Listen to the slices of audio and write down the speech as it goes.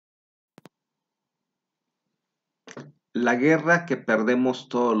La guerra que perdemos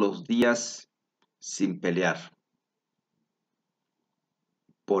todos los días sin pelear,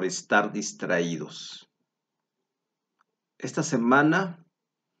 por estar distraídos. Esta semana,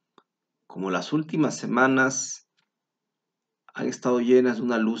 como las últimas semanas, han estado llenas de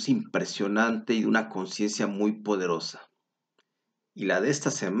una luz impresionante y de una conciencia muy poderosa. Y la de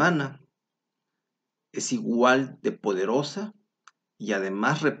esta semana es igual de poderosa y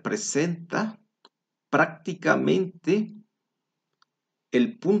además representa prácticamente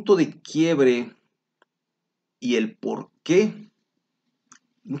el punto de quiebre y el por qué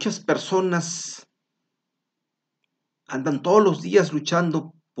muchas personas andan todos los días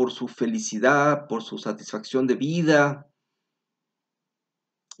luchando por su felicidad, por su satisfacción de vida,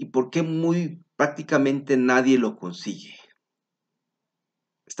 y por qué muy prácticamente nadie lo consigue.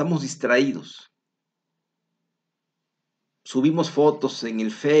 Estamos distraídos. Subimos fotos en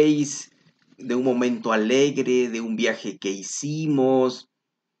el Face de un momento alegre, de un viaje que hicimos,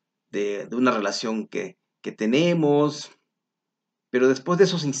 de una relación que tenemos, pero después de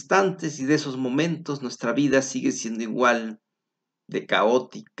esos instantes y de esos momentos, nuestra vida sigue siendo igual de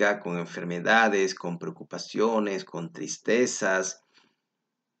caótica, con enfermedades, con preocupaciones, con tristezas,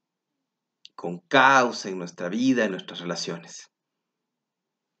 con caos en nuestra vida, en nuestras relaciones.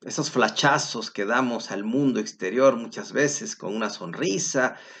 Esos flachazos que damos al mundo exterior muchas veces con una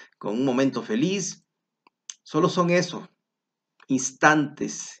sonrisa, con un momento feliz, solo son eso,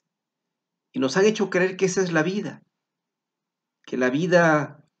 instantes. Y nos han hecho creer que esa es la vida, que la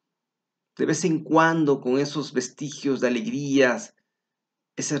vida de vez en cuando con esos vestigios de alegrías,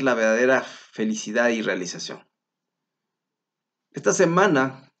 esa es la verdadera felicidad y realización. Esta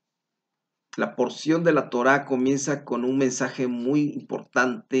semana, la porción de la Torá comienza con un mensaje muy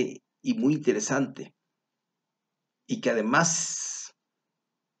importante y muy interesante, y que además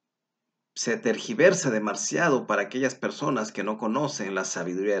se tergiversa demasiado para aquellas personas que no conocen la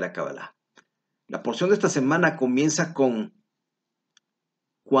sabiduría de la Kabbalah. La porción de esta semana comienza con: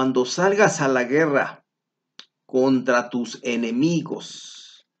 cuando salgas a la guerra contra tus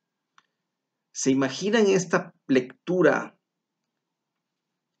enemigos. ¿Se imaginan esta lectura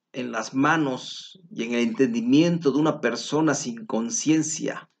en las manos y en el entendimiento de una persona sin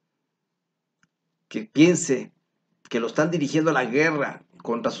conciencia que piense que lo están dirigiendo a la guerra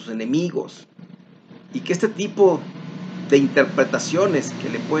contra sus enemigos, y que este tipo de interpretaciones que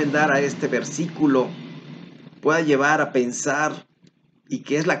le pueden dar a este versículo pueda llevar a pensar, y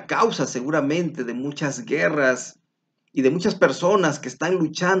que es la causa seguramente de muchas guerras y de muchas personas que están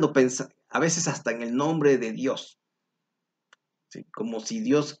luchando, a veces hasta en el nombre de Dios, ¿sí? Como si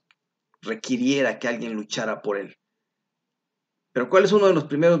Dios requiriera que alguien luchara por él. Pero ¿cuál es uno de los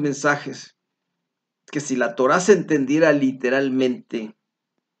primeros mensajes? Que si la Torá se entendiera literalmente,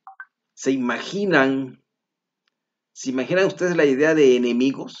 ¿se imaginan ustedes la idea de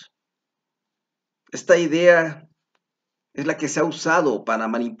enemigos? Esta idea es la que se ha usado para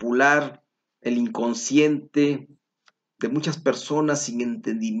manipular el inconsciente de muchas personas sin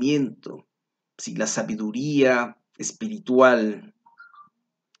entendimiento, sin la sabiduría espiritual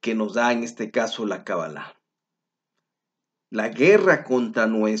que nos da en este caso la Kabbalah. La guerra contra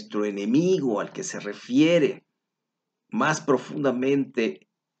nuestro enemigo, al que se refiere más profundamente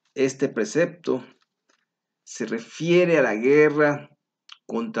este precepto, se refiere a la guerra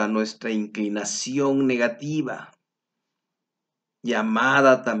contra nuestra inclinación negativa,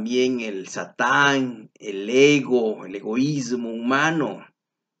 llamada también el Satán, el ego, el egoísmo humano.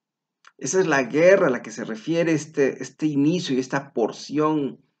 Esa es la guerra a la que se refiere este inicio y esta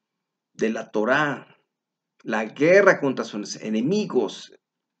porción de la Torá. La guerra contra sus enemigos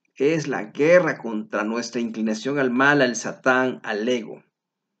es la guerra contra nuestra inclinación al mal, al Satán, al ego.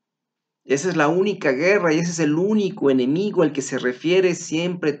 Esa es la única guerra y ese es el único enemigo al que se refiere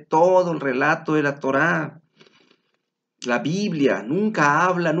siempre todo el relato de la Torá. La Biblia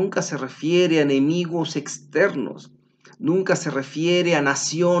nunca se refiere a enemigos externos, nunca se refiere a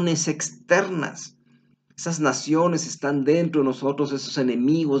naciones externas. Esas naciones están dentro de nosotros, esos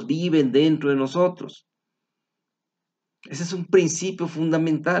enemigos viven dentro de nosotros. Ese es un principio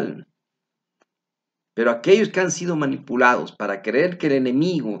fundamental. Pero aquellos que han sido manipulados para creer que el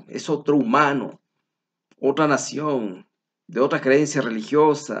enemigo es otro humano, otra nación, de otra creencia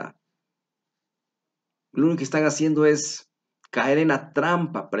religiosa, lo único que están haciendo es caer en la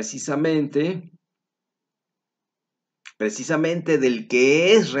trampa precisamente del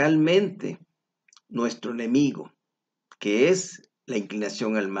que es realmente nuestro enemigo, que es la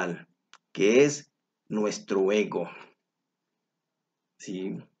inclinación al mal, que es nuestro ego.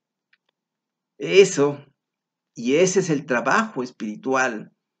 ¿Sí? Ese es el trabajo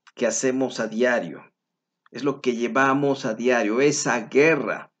espiritual que hacemos a diario. es lo que llevamos a diario, esa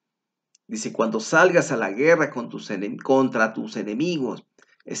guerra. Dice, cuando salgas a la guerra contra tus enemigos,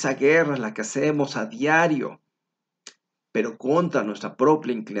 esa guerra es la que hacemos a diario, pero contra nuestra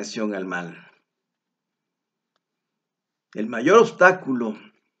propia inclinación al mal. El mayor obstáculo,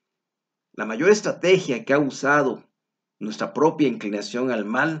 la mayor estrategia que ha usado nuestra propia inclinación al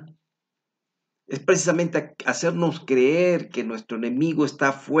mal es precisamente hacernos creer que nuestro enemigo está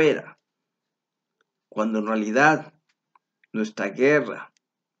afuera, cuando en realidad nuestra guerra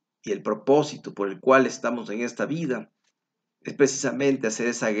y el propósito por el cual estamos en esta vida es precisamente hacer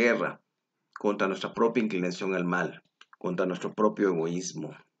esa guerra contra nuestra propia inclinación al mal, contra nuestro propio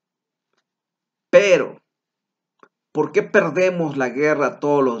egoísmo. Pero, ¿por qué perdemos la guerra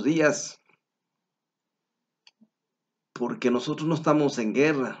todos los días? Porque nosotros no estamos en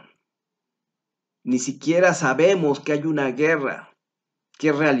guerra. Ni siquiera sabemos que hay una guerra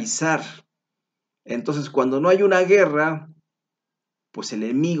que realizar. Entonces, cuando no hay una guerra, pues el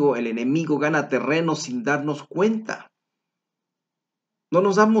enemigo gana terreno sin darnos cuenta. No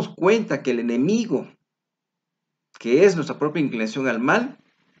nos damos cuenta que el enemigo, que es nuestra propia inclinación al mal,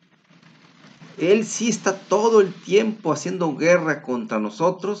 él sí está todo el tiempo haciendo guerra contra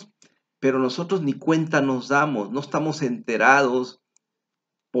nosotros, pero nosotros ni cuenta nos damos, no estamos enterados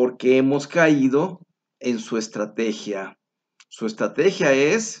porque hemos caído en su estrategia. Su estrategia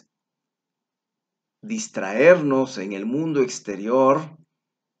es distraernos en el mundo exterior,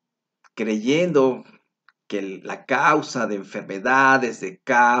 creyendo que la causa de enfermedades, de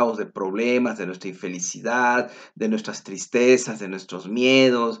caos, de problemas, de nuestra infelicidad, de nuestras tristezas, de nuestros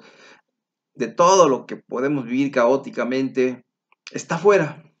miedos, de todo lo que podemos vivir caóticamente, está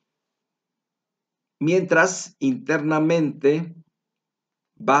afuera. Mientras internamente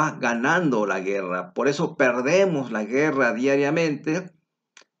va ganando la guerra. Por eso perdemos la guerra diariamente,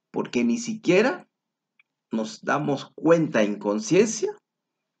 porque ni siquiera nos damos cuenta en conciencia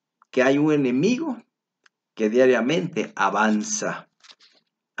que hay un enemigo que diariamente avanza.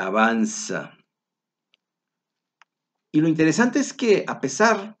 Y lo interesante es que a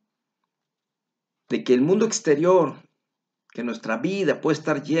pesar de que el mundo exterior, que nuestra vida puede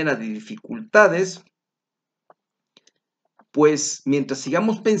estar llena de dificultades, pues mientras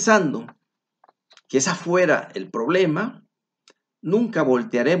sigamos pensando que es afuera el problema, nunca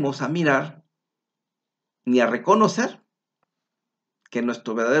voltearemos a mirar ni a reconocer que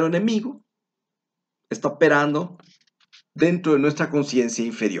nuestro verdadero enemigo está operando dentro de nuestra conciencia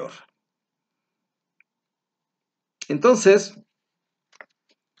inferior. Entonces,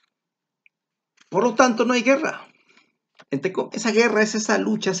 por lo tanto, no hay guerra. Esa guerra es esa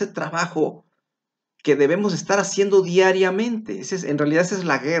lucha, ese trabajo que debemos estar haciendo diariamente. En realidad esa es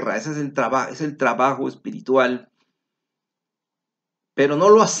la guerra, ese es el trabajo espiritual. Pero no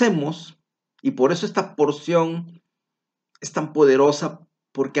lo hacemos y por eso esta porción es tan poderosa,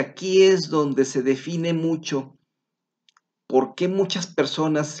 porque aquí es donde se define mucho por qué muchas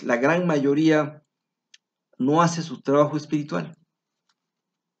personas, la gran mayoría, no hace su trabajo espiritual.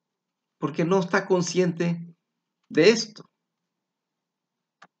 Porque no está consciente de esto.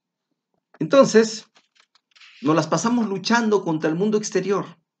 Entonces, nos las pasamos luchando contra el mundo exterior.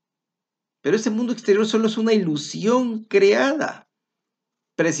 Pero ese mundo exterior solo es una ilusión creada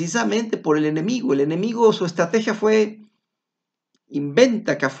precisamente por el enemigo. El enemigo, su estrategia fue,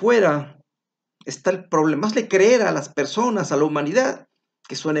 inventa que afuera está el problema. Hazle creer a las personas, a la humanidad,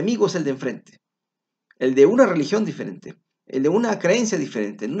 que su enemigo es el de enfrente. El de una religión diferente, el de una creencia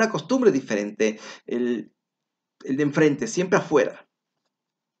diferente, una costumbre diferente, el de enfrente, siempre afuera.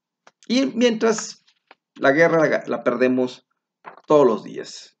 Y mientras la guerra la perdemos todos los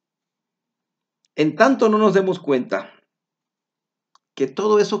días. En tanto no nos demos cuenta que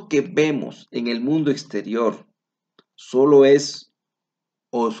todo eso que vemos en el mundo exterior solo es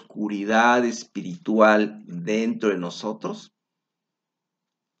oscuridad espiritual dentro de nosotros,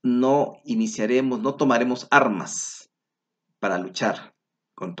 no tomaremos armas para luchar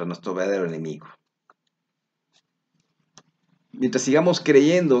contra nuestro verdadero enemigo. Mientras sigamos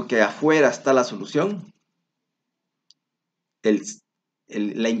creyendo que afuera está la solución,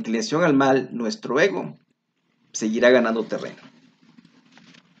 la inclinación al mal, nuestro ego, seguirá ganando terreno.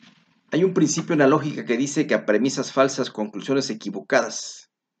 Hay un principio en la lógica que dice que a premisas falsas, conclusiones equivocadas.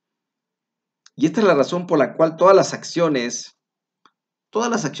 Y esta es la razón por la cual todas las acciones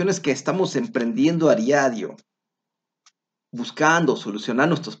que estamos emprendiendo a diario, buscando solucionar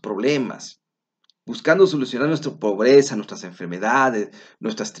nuestros problemas, buscando solucionar nuestra pobreza, nuestras enfermedades,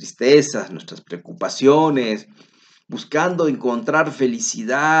 nuestras tristezas, nuestras preocupaciones, buscando encontrar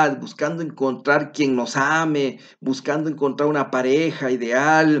felicidad, buscando encontrar quien nos ame, buscando encontrar una pareja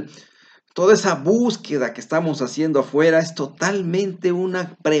ideal, Toda esa búsqueda que estamos haciendo afuera es totalmente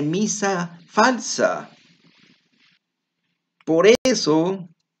una premisa falsa. Por eso,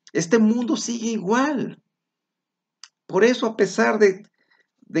 este mundo sigue igual. Por eso, a pesar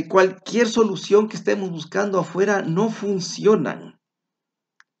de cualquier solución que estemos buscando afuera, no funcionan.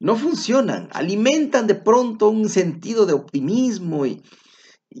 No funcionan. Alimentan de pronto un sentido de optimismo y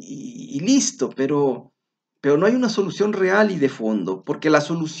listo, pero no hay una solución real y de fondo, porque la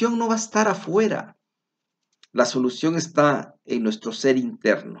solución no va a estar afuera. La solución está en nuestro ser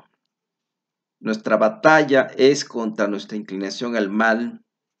interno. Nuestra batalla es contra nuestra inclinación al mal,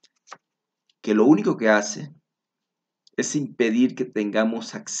 que lo único que hace es impedir que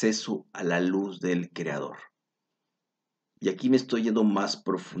tengamos acceso a la luz del Creador. Y aquí me estoy yendo más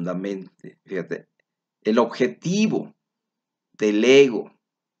profundamente. Fíjate, el objetivo del ego,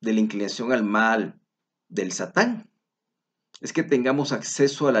 de la inclinación al mal, del Satán, es que tengamos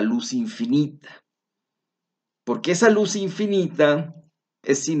acceso a la luz infinita. Porque esa luz infinita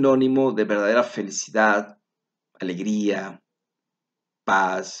es sinónimo de verdadera felicidad, alegría,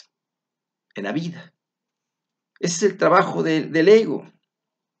 paz en la vida. Ese es el trabajo del ego.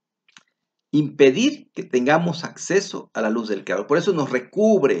 Impedir que tengamos acceso a la luz del Creador. Por eso nos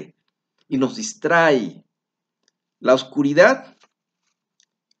recubre y nos distrae. La oscuridad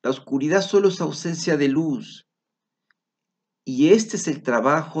solo es ausencia de luz. Y este es el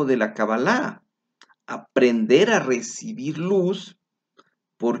trabajo de la Kabbalah. Aprender a recibir luz,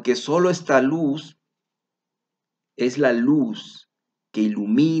 porque solo esta luz es la luz que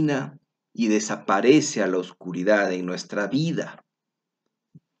ilumina y desaparece a la oscuridad en nuestra vida.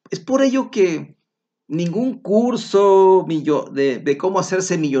 Es por ello que ningún curso de cómo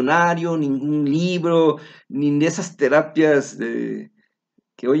hacerse millonario, ningún libro, ni de esas terapias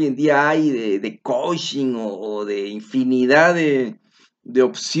que hoy en día hay de coaching o de infinidad de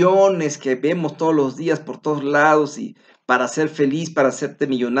opciones que vemos todos los días por todos lados y para ser feliz, para hacerte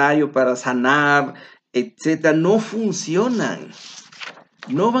millonario, para sanar, etcétera, no funcionan.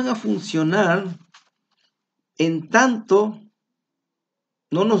 No van a funcionar en tanto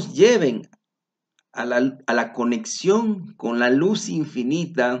no nos lleven a la conexión con la luz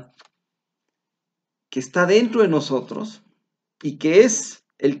infinita que está dentro de nosotros y que es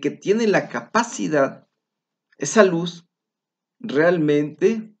el que tiene la capacidad, esa luz,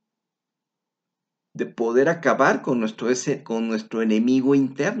 realmente de poder acabar con nuestro enemigo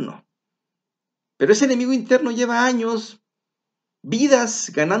interno. Pero ese enemigo interno lleva años, vidas,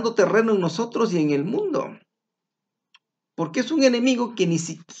 ganando terreno en nosotros y en el mundo. Porque es un enemigo que ni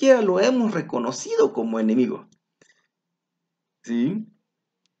siquiera lo hemos reconocido como enemigo. ¿Sí?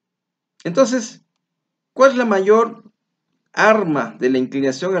 Entonces, ¿cuál es la mayor arma de la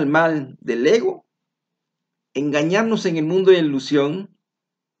inclinación al mal del ego? Engañarnos en el mundo de ilusión,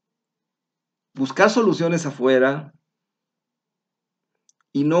 buscar soluciones afuera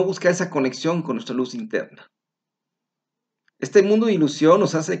y no buscar esa conexión con nuestra luz interna. Este mundo de ilusión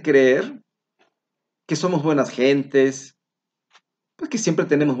nos hace creer que somos buenas gentes, pues que siempre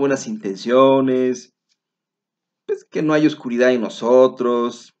tenemos buenas intenciones, pues que no hay oscuridad en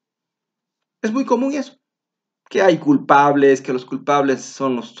nosotros. Es muy común eso, que hay culpables, que los culpables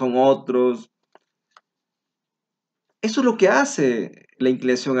son otros. Eso es lo que hace la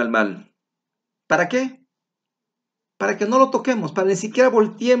inclinación al mal. ¿Para qué? Para que no lo toquemos, para ni siquiera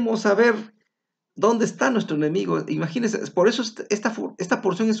volteemos a ver dónde está nuestro enemigo. Imagínense, por eso esta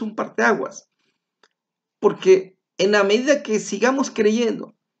porción es un parteaguas. Porque en la medida que sigamos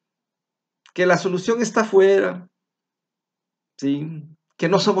creyendo que la solución está afuera, ¿sí? Que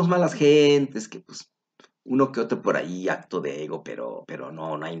no somos malas gentes, que pues uno que otro por ahí acto de ego, pero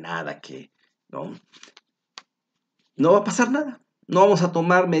no hay nada que, ¿no? No va a pasar nada, no vamos a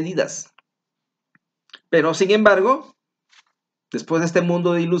tomar medidas. Pero sin embargo, después de este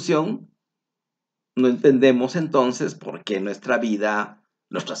mundo de ilusión, no entendemos entonces por qué nuestra vida,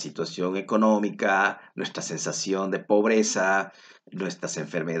 nuestra situación económica, nuestra sensación de pobreza, nuestras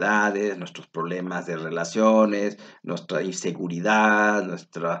enfermedades, nuestros problemas de relaciones, nuestra inseguridad,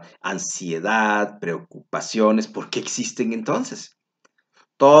 nuestra ansiedad, preocupaciones, ¿por qué existen entonces?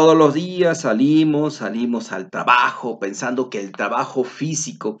 Todos los días salimos al trabajo pensando que el trabajo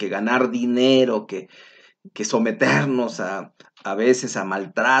físico, que ganar dinero, que someternos a veces a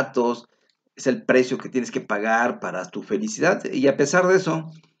maltratos, es el precio que tienes que pagar para tu felicidad. Y a pesar de eso,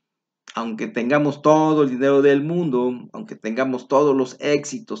 aunque tengamos todo el dinero del mundo, aunque tengamos todos los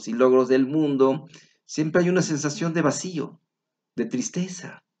éxitos y logros del mundo, siempre hay una sensación de vacío, de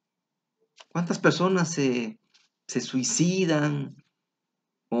tristeza. ¿Cuántas personas se suicidan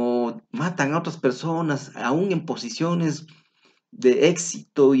o matan a otras personas, aún en posiciones de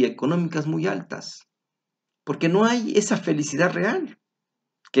éxito y económicas muy altas, porque no hay esa felicidad real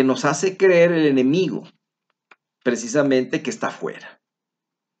que nos hace creer el enemigo, precisamente que está afuera.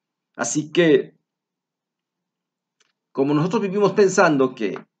 Así que, como nosotros vivimos pensando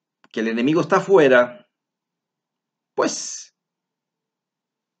que el enemigo está afuera, pues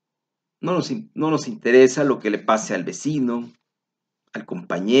no nos interesa lo que le pase al vecino, al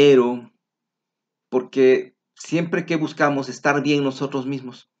compañero, porque siempre que buscamos estar bien nosotros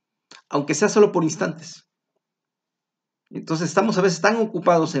mismos, aunque sea solo por instantes. Entonces estamos a veces tan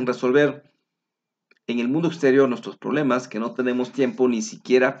ocupados en resolver en el mundo exterior nuestros problemas que no tenemos tiempo ni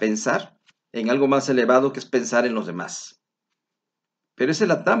siquiera pensar en algo más elevado que es pensar en los demás. Pero esa es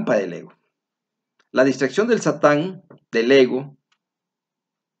la trampa del ego. La distracción del Satán, del ego,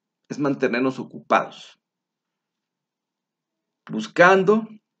 es mantenernos ocupados, buscando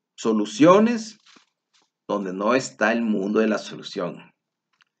soluciones donde no está el mundo de la solución.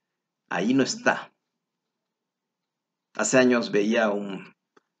 Ahí no está. Hace años veía a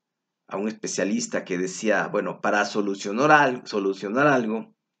un especialista que decía, bueno, para solucionar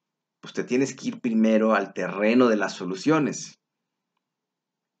algo, pues te tienes que ir primero al terreno de las soluciones.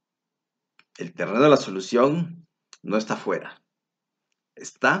 El terreno de la solución no está afuera,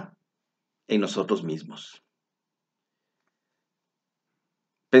 está en nosotros mismos.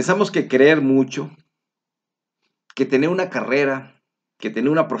 Pensamos que creer mucho, que tener una carrera, que tener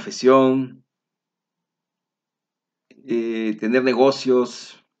una profesión, tener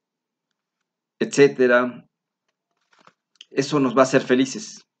negocios, etcétera, eso nos va a hacer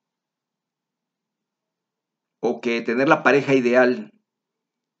felices. O que tener la pareja ideal.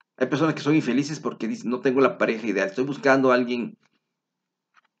 Hay personas que son infelices porque dicen, no tengo la pareja ideal, estoy buscando a alguien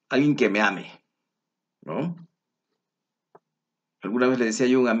que me ame, ¿no? Alguna vez le decía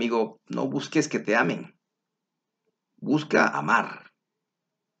yo a un amigo, no busques que te amen, busca amar,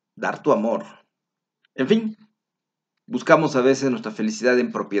 dar tu amor. En fin, buscamos a veces nuestra felicidad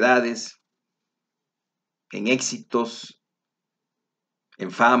en propiedades, en éxitos, en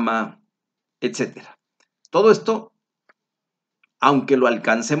fama, etcétera. Todo esto, aunque lo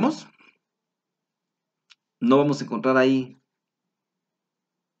alcancemos, no vamos a encontrar ahí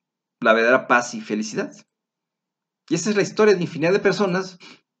la verdadera paz y felicidad. Y esa es la historia de infinidad de personas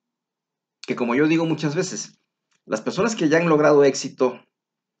que, como yo digo muchas veces, las personas que ya han logrado éxito,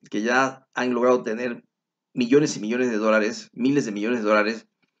 que ya han logrado tener millones y millones de dólares, miles de millones de dólares,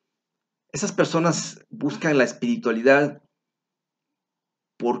 esas personas buscan la espiritualidad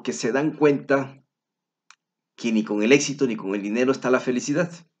porque se dan cuenta que ni con el éxito ni con el dinero está la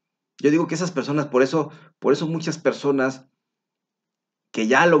felicidad. Yo digo que esas personas, por eso muchas personas que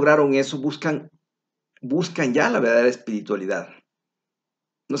ya lograron eso buscan ya la verdadera espiritualidad.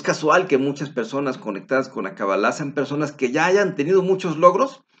 No es casual que muchas personas conectadas con la Kabbalah sean personas que ya hayan tenido muchos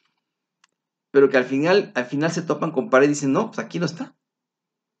logros, pero que al final se topan con pared y dicen, no, pues aquí no está.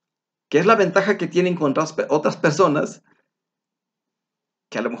 ¿Qué es la ventaja que tienen contra otras personas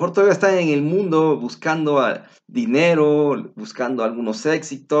que a lo mejor todavía están en el mundo buscando dinero, buscando algunos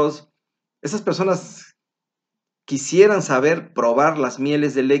éxitos? Esas personas quisieran saber probar las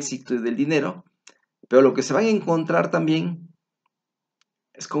mieles del éxito y del dinero, pero lo que se van a encontrar también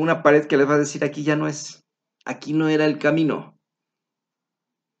es con una pared que les va a decir, aquí ya no es, aquí no era el camino.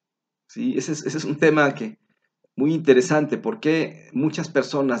 ¿Sí? Ese es un tema muy interesante, porque muchas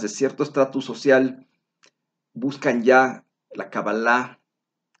personas de cierto estatus social buscan ya la Kabbalah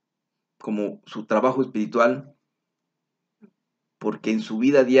como su trabajo espiritual, porque en su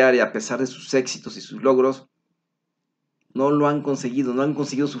vida diaria, a pesar de sus éxitos y sus logros, no lo han conseguido, no han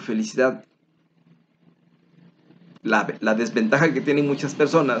conseguido su felicidad. La desventaja que tienen muchas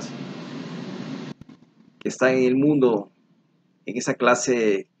personas que están en el mundo, en esa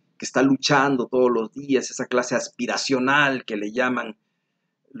clase que está luchando todos los días, esa clase aspiracional que le llaman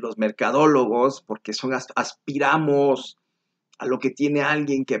los mercadólogos, porque aspiramos a lo que tiene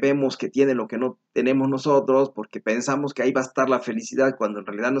alguien que vemos que tiene lo que no tenemos nosotros, porque pensamos que ahí va a estar la felicidad cuando en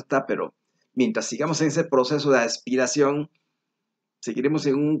realidad no está, pero mientras sigamos en ese proceso de aspiración, seguiremos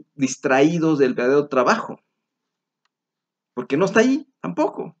distraídos del verdadero trabajo, porque no está ahí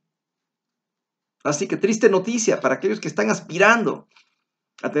tampoco. Así que triste noticia para aquellos que están aspirando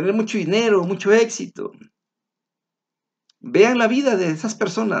a tener mucho dinero, mucho éxito. Vean la vida de esas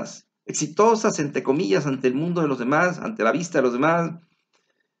personas exitosas, entre comillas, ante el mundo de los demás, ante la vista de los demás.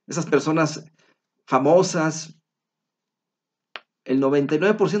 Esas personas famosas, el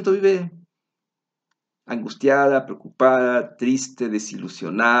 99% vive angustiada, preocupada, triste,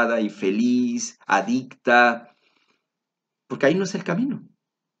 desilusionada, infeliz, adicta, porque ahí no es el camino.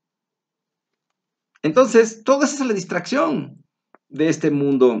 Entonces, toda esa es la distracción. de este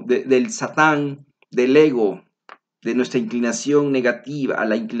mundo, del Satán, del ego, de nuestra inclinación negativa, a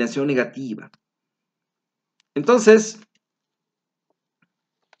la inclinación negativa. Entonces,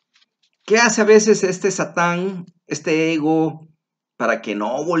 ¿qué hace a veces este Satán, este ego, para que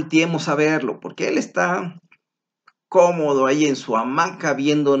no volteemos a verlo? Porque él está cómodo ahí en su hamaca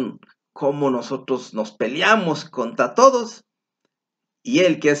viendo cómo nosotros nos peleamos contra todos, y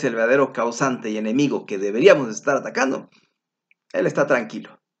él, que es el verdadero causante y enemigo que deberíamos estar atacando, él está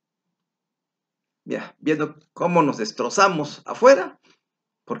tranquilo. Mira, viendo cómo nos destrozamos afuera,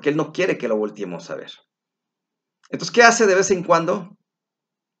 porque él no quiere que lo volteemos a ver. Entonces, ¿qué hace de vez en cuando?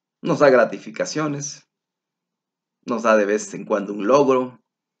 Nos da gratificaciones, nos da de vez en cuando un logro,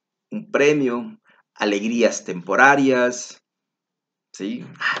 un premio, alegrías temporarias, ¿sí?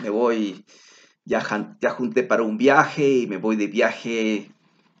 Me voy, ya junté para un viaje y me voy de viaje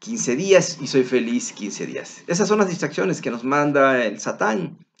 15 días y soy feliz 15 días. Esas son las distracciones que nos manda el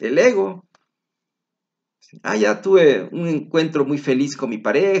Satán, el ego. Ya tuve un encuentro muy feliz con mi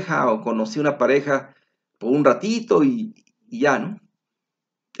pareja o conocí una pareja por un ratito y ya, ¿no?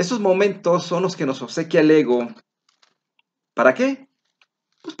 Esos momentos son los que nos obsequia el ego. ¿Para qué?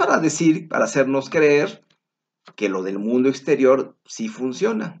 Pues para decir, para hacernos creer que lo del mundo exterior sí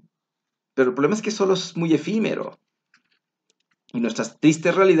funciona. Pero el problema es que solo es muy efímero. Y nuestra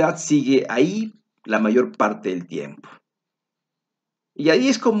triste realidad sigue ahí la mayor parte del tiempo. Y ahí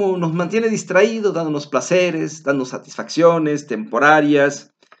es como nos mantiene distraídos, dándonos placeres, dándonos satisfacciones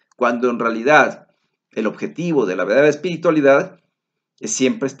temporarias, cuando en realidad el objetivo de la verdadera espiritualidad es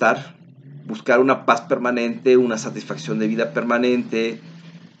siempre buscar una paz permanente, una satisfacción de vida permanente,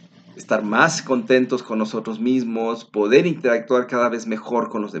 estar más contentos con nosotros mismos, poder interactuar cada vez mejor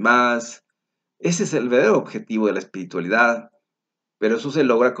con los demás. Ese es el verdadero objetivo de la espiritualidad. Pero eso se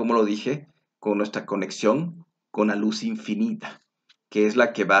logra, como lo dije, con nuestra conexión con la luz infinita, que es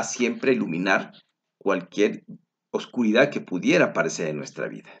la que va siempre a iluminar cualquier oscuridad que pudiera aparecer en nuestra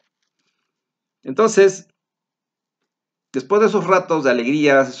vida. Entonces, después de esos ratos de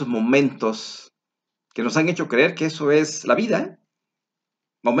alegrías, esos momentos que nos han hecho creer que eso es la vida, ¿eh?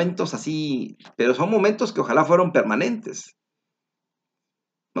 Momentos así, pero son momentos que ojalá fueran permanentes.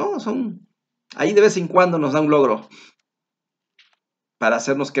 No, ahí de vez en cuando nos da un logro para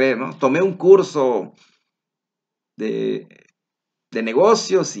hacernos creer, ¿no? Tomé un curso de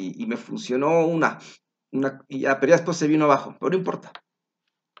negocios y me funcionó pero ya después se vino abajo, pero no importa.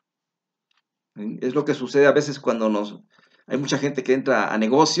 Es lo que sucede a veces cuando hay mucha gente que entra a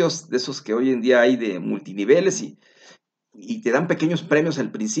negocios, de esos que hoy en día hay de multiniveles y te dan pequeños premios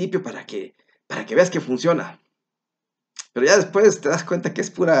al principio para que veas que funciona. Pero ya después te das cuenta que es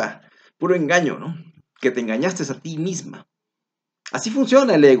puro engaño, ¿no? Que te engañaste a ti misma. Así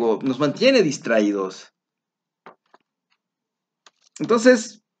funciona el ego, nos mantiene distraídos.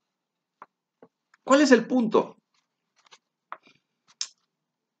 Entonces, ¿cuál es el punto?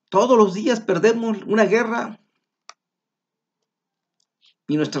 Todos los días perdemos una guerra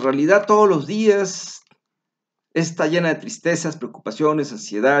y nuestra realidad todos los días está llena de tristezas, preocupaciones,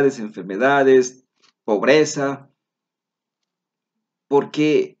 ansiedades, enfermedades, pobreza,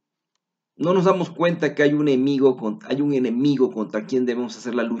 porque no nos damos cuenta que hay un enemigo contra quien debemos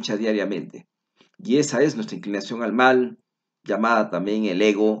hacer la lucha diariamente. Y esa es nuestra inclinación al mal, llamada también el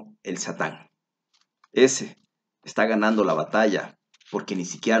ego, el Satán. Ese está ganando la batalla porque ni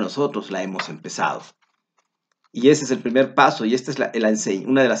siquiera nosotros la hemos empezado. Y ese es el primer paso, y esta es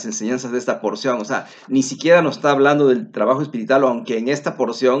una de las enseñanzas de esta porción. O sea, ni siquiera nos está hablando del trabajo espiritual, aunque en esta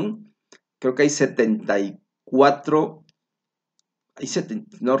porción creo que hay 74,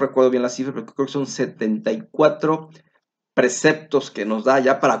 no recuerdo bien la cifra, pero creo que son 74 preceptos que nos da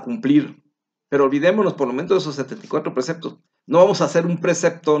ya para cumplir. Pero olvidémonos por lo menos de esos 74 preceptos. No vamos a hacer un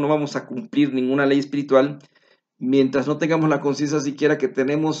precepto, no vamos a cumplir ninguna ley espiritual mientras no tengamos la conciencia siquiera que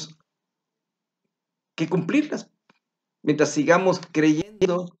tenemos que cumplirlas. Mientras sigamos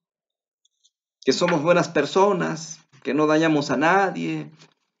creyendo que somos buenas personas, que no dañamos a nadie,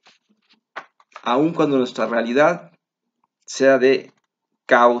 aun cuando nuestra realidad sea de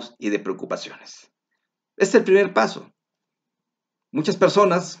caos y de preocupaciones. Este es el primer paso. Muchas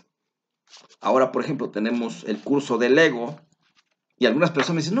personas, ahora por ejemplo tenemos el curso del ego, y algunas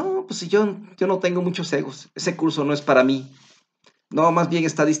personas dicen, no, pues si yo no tengo muchos egos, ese curso no es para mí. No, más bien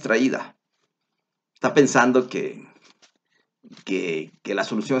está distraída. Está pensando que la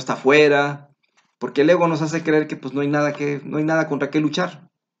solución está afuera, porque el ego nos hace creer que pues no hay nada contra qué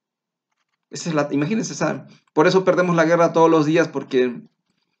luchar. Imagínense, por eso perdemos la guerra todos los días, porque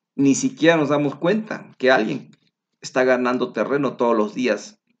ni siquiera nos damos cuenta que alguien está ganando terreno todos los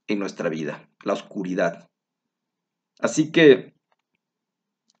días en nuestra vida, la oscuridad. Así que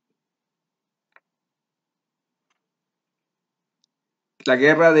La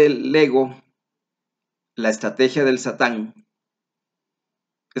guerra del ego, la estrategia del Satán,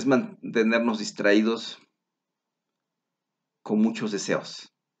 es mantenernos distraídos con muchos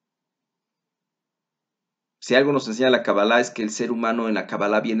deseos. Si algo nos enseña la Kabbalah es que el ser humano en la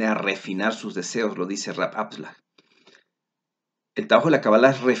Kabbalah viene a refinar sus deseos, lo dice Rab Apslah. El trabajo de la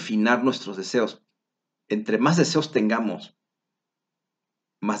Kabbalah es refinar nuestros deseos. Entre más deseos tengamos,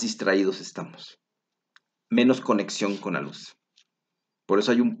 más distraídos estamos, menos conexión con la luz. Por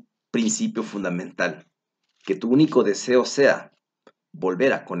eso hay un principio fundamental, que tu único deseo sea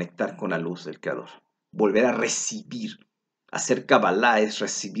volver a conectar con la luz del Creador, volver a recibir. Hacer Kabbalah es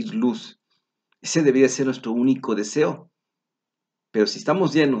recibir luz. Ese debería ser nuestro único deseo. Pero si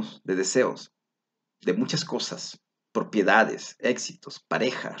estamos llenos de deseos, de muchas cosas, propiedades, éxitos,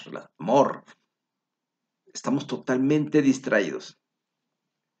 parejas, amor, estamos totalmente distraídos.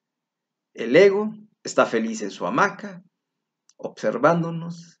 El ego está feliz en su hamaca,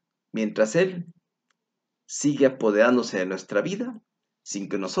 observándonos, mientras él sigue apoderándose de nuestra vida sin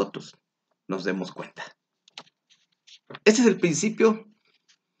que nosotros nos demos cuenta. Este es el principio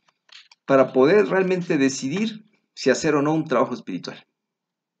para poder realmente decidir si hacer o no un trabajo espiritual.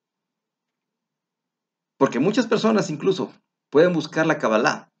 Porque muchas personas incluso pueden buscar la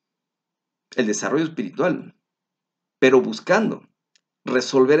Kabbalah, el desarrollo espiritual, pero buscando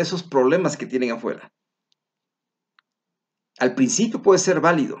resolver esos problemas que tienen afuera. Al principio puede ser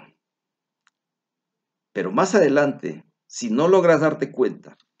válido, pero más adelante, si no logras darte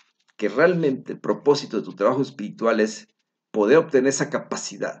cuenta que realmente el propósito de tu trabajo espiritual es poder obtener esa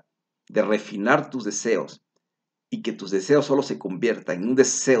capacidad de refinar tus deseos y que tus deseos solo se conviertan en un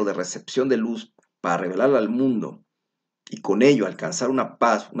deseo de recepción de luz para revelarla al mundo y con ello alcanzar una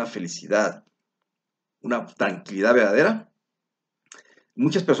paz, una felicidad, una tranquilidad verdadera,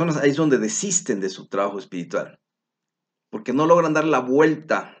 muchas personas ahí es donde desisten de su trabajo espiritual, porque no logran dar la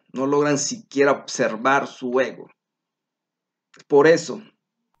vuelta, no logran siquiera observar su ego. Es por eso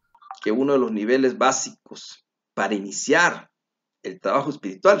que uno de los niveles básicos para iniciar el trabajo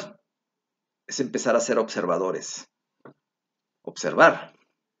espiritual es empezar a ser observadores. Observar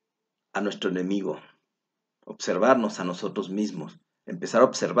a nuestro enemigo, observarnos a nosotros mismos, empezar a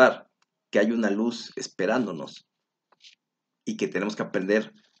observar que hay una luz esperándonos y que tenemos que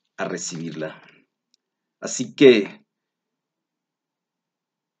aprender a recibirla. Así que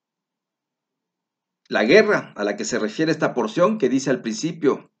la guerra a la que se refiere esta porción que dice al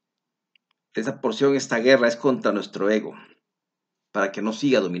principio, esa porción, esta guerra es contra nuestro ego, para que no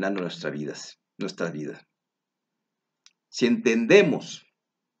siga dominando nuestras vidas. Si entendemos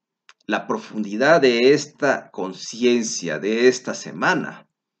la profundidad de esta conciencia de esta semana,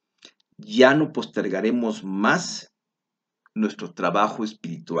 ya no postergaremos más nuestro trabajo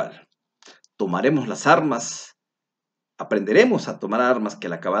espiritual. Tomaremos las armas, aprenderemos a tomar armas que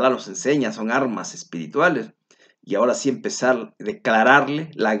la Kabbalah nos enseña, son armas espirituales, y ahora sí empezar a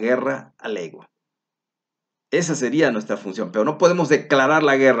declararle la guerra al ego. Esa sería nuestra función, pero no podemos declarar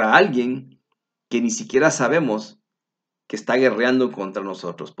la guerra a alguien que ni siquiera sabemos que está guerreando contra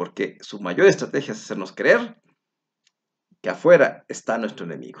nosotros, porque su mayor estrategia es hacernos creer que afuera está nuestro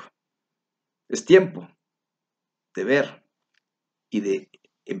enemigo. Es tiempo de ver y de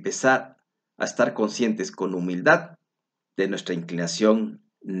empezar a estar conscientes con humildad de nuestra inclinación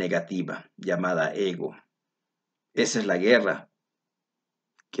negativa, llamada ego. Esa es la guerra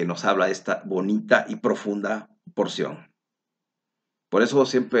que nos habla esta bonita y profunda porción. Por eso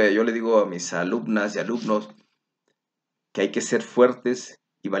siempre yo le digo a mis alumnas y alumnos que hay que ser fuertes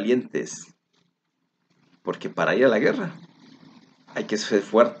y valientes, porque para ir a la guerra hay que ser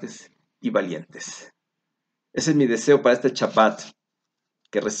fuertes y valientes. Ese es mi deseo para este Shabbat,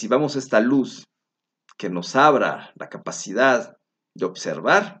 que recibamos esta luz que nos abra la capacidad de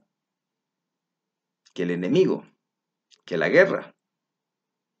observar que el enemigo, que la guerra,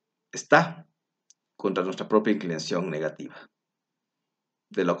 está contra nuestra propia inclinación negativa.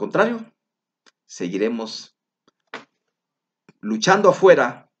 De lo contrario, seguiremos luchando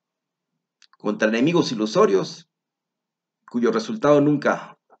afuera contra enemigos ilusorios cuyo resultado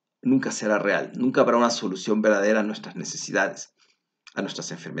nunca será real. Nunca habrá una solución verdadera a nuestras necesidades, a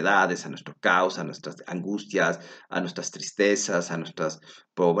nuestras enfermedades, a nuestro caos, a nuestras angustias, a nuestras tristezas, a nuestra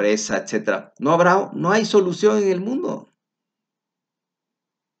pobreza, etc. No hay solución en el mundo.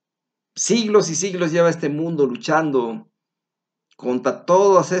 Siglos y siglos lleva este mundo luchando contra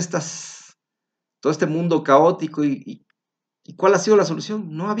todo este mundo caótico. ¿Y cuál ha sido la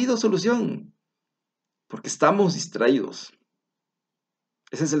solución? No ha habido solución, porque estamos distraídos.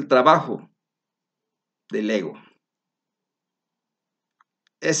 Ese es el trabajo del ego.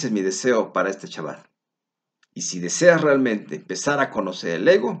 Ese es mi deseo para este Shabbat. Y si deseas realmente empezar a conocer el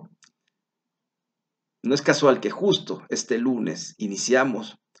ego, no es casual que justo este lunes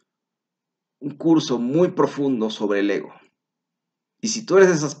iniciamos un curso muy profundo sobre el ego. Y si tú eres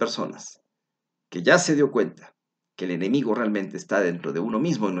de esas personas que ya se dio cuenta que el enemigo realmente está dentro de uno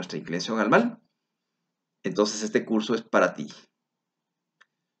mismo, en nuestra inclinación al mal, entonces este curso es para ti.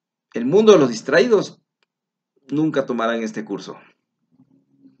 El mundo de los distraídos nunca tomarán este curso.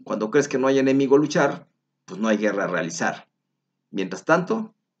 Cuando crees que no hay enemigo a luchar, pues no hay guerra a realizar. Mientras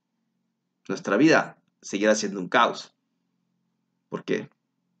tanto, nuestra vida seguirá siendo un caos. ¿Por qué?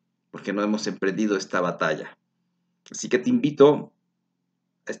 Porque no hemos emprendido esta batalla. Así que te invito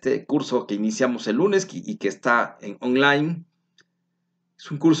a este curso que iniciamos el lunes y que está en online. Es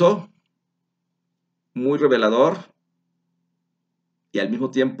un curso muy revelador y al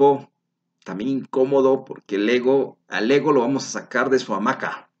mismo tiempo también incómodo, porque al ego lo vamos a sacar de su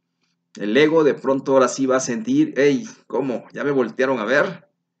hamaca. El ego de pronto ahora sí va a sentir, hey, ¿cómo? ¿Ya me voltearon a ver?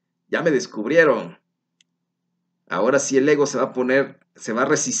 ¿Ya me descubrieron? Ahora sí el ego se va a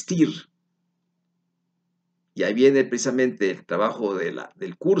resistir. Y ahí viene precisamente el trabajo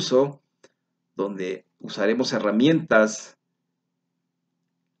del curso, donde usaremos herramientas,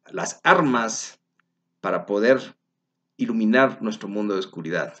 las armas, para poder iluminar nuestro mundo de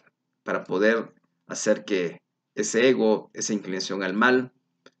oscuridad, para poder hacer que ese ego, esa inclinación al mal,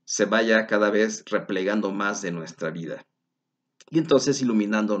 se vaya cada vez replegando más de nuestra vida. Y entonces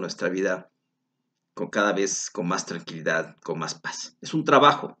iluminando nuestra vida cada vez con más tranquilidad, con más paz. Es un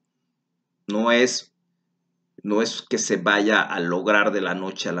trabajo, no es que se vaya a lograr de la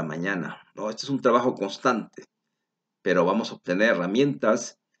noche a la mañana. No, este es un trabajo constante, pero vamos a obtener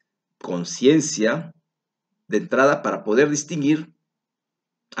herramientas, conciencia de entrada para poder distinguir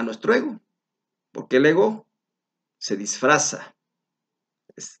a nuestro ego, porque el ego se disfraza,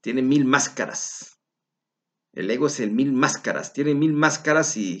 tiene 1000 máscaras. El ego es el 1000 máscaras, tiene 1000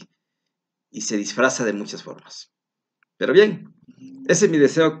 máscaras y se disfraza de muchas formas. Pero bien, ese es mi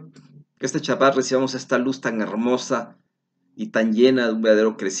deseo, que este Shabbat recibamos esta luz tan hermosa y tan llena de un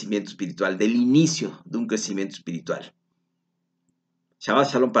verdadero crecimiento espiritual, del inicio de un crecimiento espiritual. Shabbat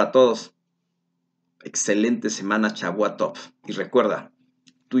Shalom para todos. Excelente semana, Shavua Tov. Y recuerda,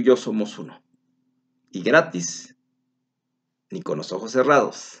 tú y yo somos uno. Y gratis, ni con los ojos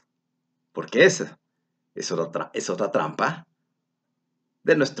cerrados. Porque esa es otra trampa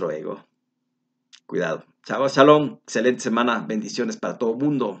de nuestro ego. Cuidado. Shabbat Shalom. Excelente semana. Bendiciones para todo el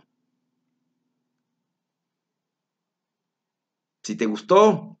mundo. Si te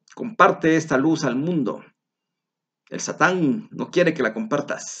gustó, comparte esta luz al mundo. El Satán no quiere que la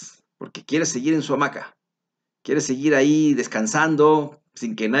compartas, porque quiere seguir en su hamaca. Quiere seguir ahí descansando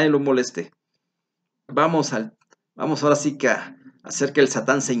sin que nadie lo moleste. Vamos ahora sí que a hacer que el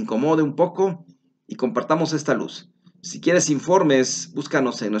Satán se incomode un poco y compartamos esta luz. Si quieres informes,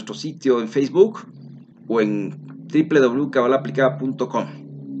 búscanos en nuestro sitio en Facebook o en www.cabalaplicada.com.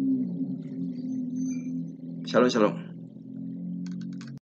 Shalom, shalom.